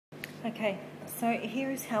Okay, so here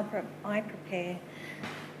is how I prepare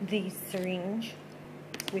the syringe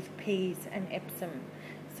with peas and Epsom.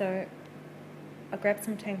 So I grab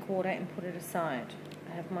some tank water and put it aside.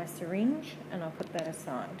 I have my syringe and I put that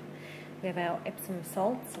aside. We have our Epsom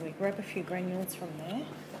salt, so we grab a few granules from there,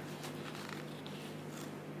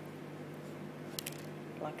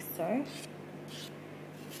 like so.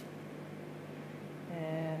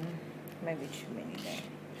 And maybe too many there.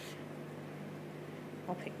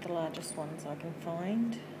 I'll pick the largest ones I can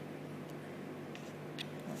find.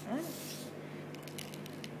 Like that.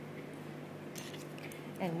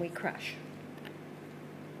 And we crush.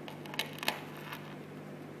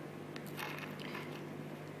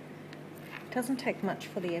 It doesn't take much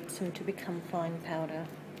for the Epsom to become fine powder.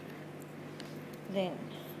 Then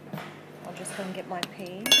I'll just go and get my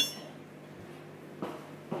peas.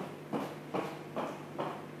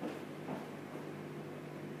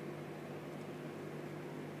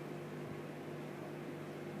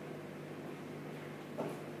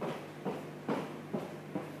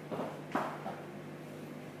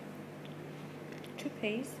 Two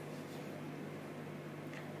peas.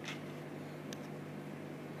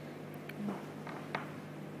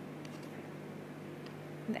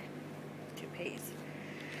 There, 2 peas.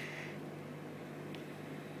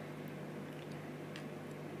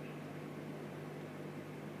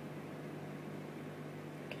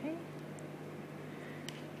 Okay.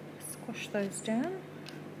 Squash those down.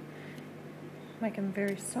 Make them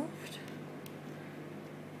very soft.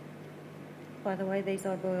 By the way, these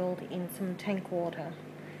I boiled in some tank water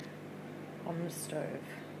on the stove.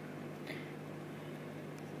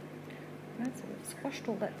 Right, so we've squashed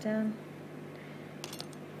all that down.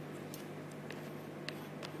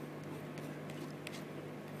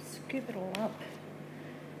 Scoop it all up,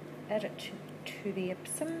 add it to the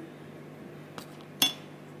Epsom,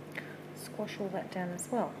 squash all that down as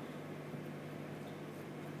well.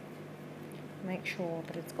 Make sure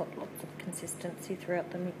that it's got lots of consistency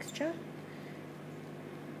throughout the mixture.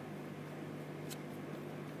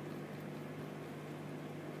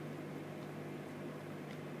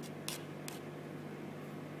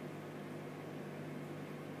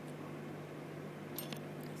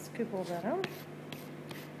 Scoop all that up.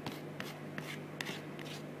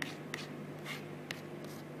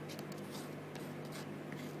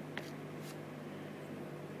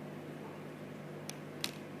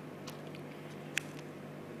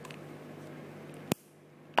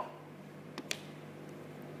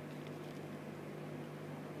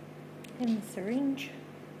 In the syringe.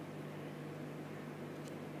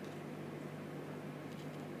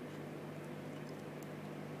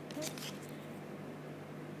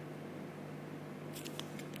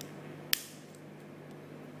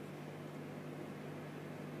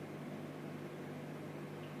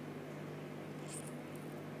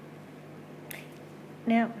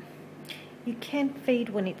 Now, you can feed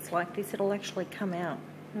when it's like this, it'll actually come out,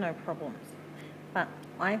 no problems. But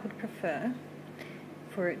I would prefer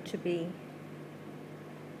for it to be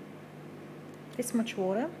this much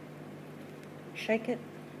water, shake it,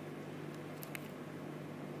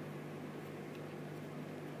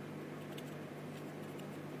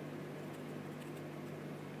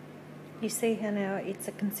 you see how now it's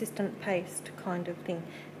a consistent paste kind of thing.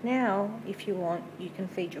 Now, if you want, you can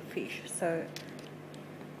feed your fish, so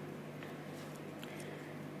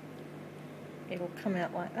it'll come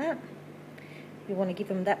out like that. You want to give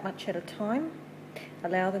them that much at a time.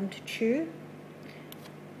 Allow them to chew.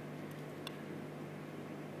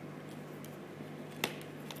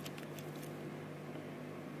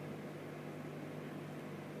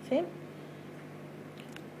 See?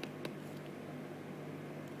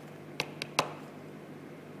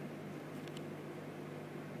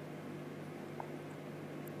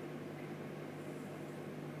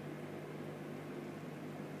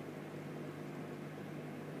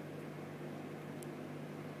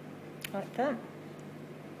 Like that.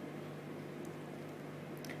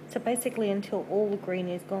 So basically until all the green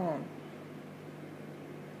is gone.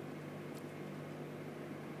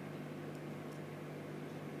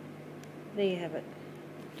 There you have it.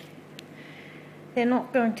 They're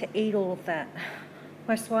not going to eat all of that.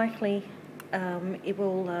 Most likely it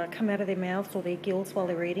will come out of their mouths or their gills while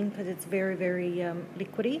they're eating because it's very, very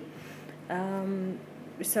liquidy.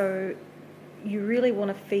 So you really want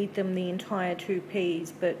to feed them the entire 2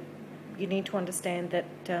 peas, but you need to understand that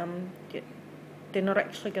they're not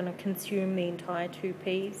actually going to consume the entire 2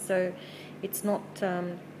 peas, so it's not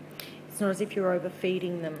as if you're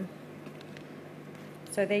overfeeding them.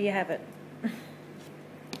 So there you have it.